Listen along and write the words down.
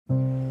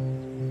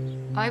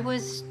I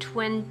was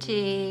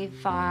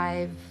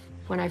 25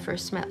 when I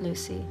first met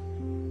Lucy.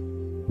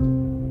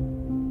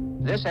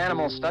 This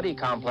animal study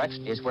complex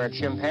is where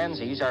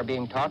chimpanzees are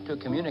being taught to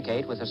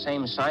communicate with the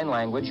same sign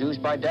language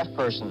used by deaf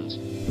persons.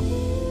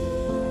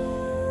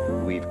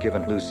 We've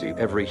given Lucy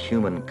every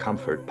human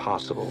comfort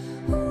possible.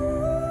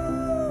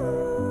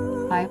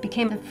 I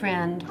became a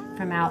friend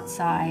from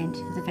outside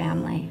the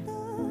family.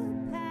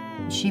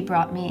 She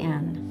brought me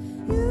in.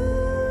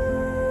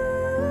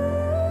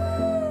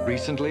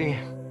 Recently,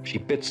 she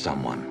bit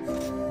someone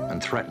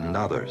and threatened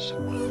others.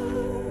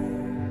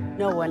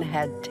 No one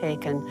had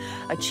taken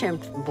a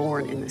chimp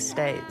born in the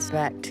States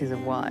back to the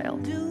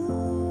wild.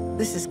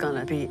 This is going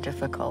to be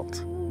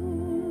difficult.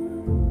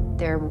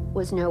 There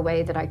was no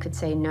way that I could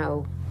say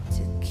no.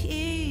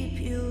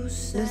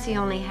 Lucy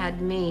only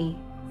had me.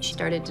 She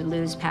started to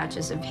lose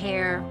patches of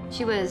hair.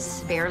 She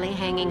was barely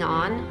hanging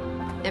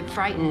on. It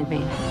frightened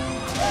me.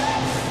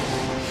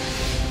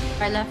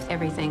 I left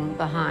everything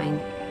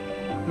behind.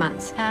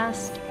 Months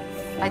passed.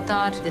 I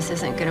thought, this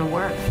isn't going to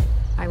work.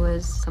 I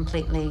was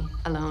completely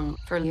alone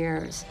for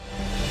years.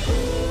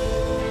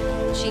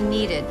 She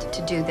needed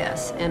to do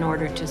this in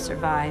order to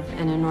survive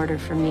and in order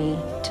for me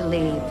to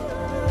leave.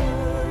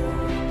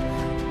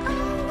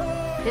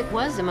 It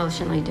was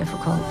emotionally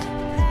difficult.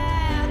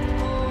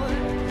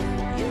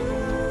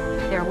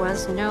 There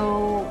was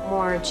no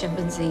more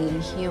chimpanzee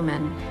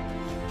human.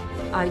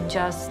 I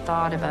just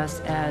thought of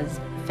us as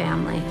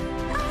family.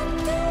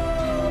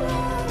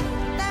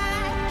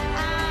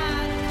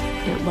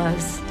 It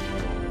was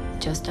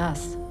just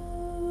us.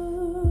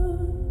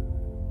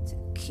 To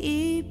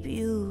keep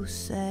you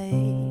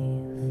safe.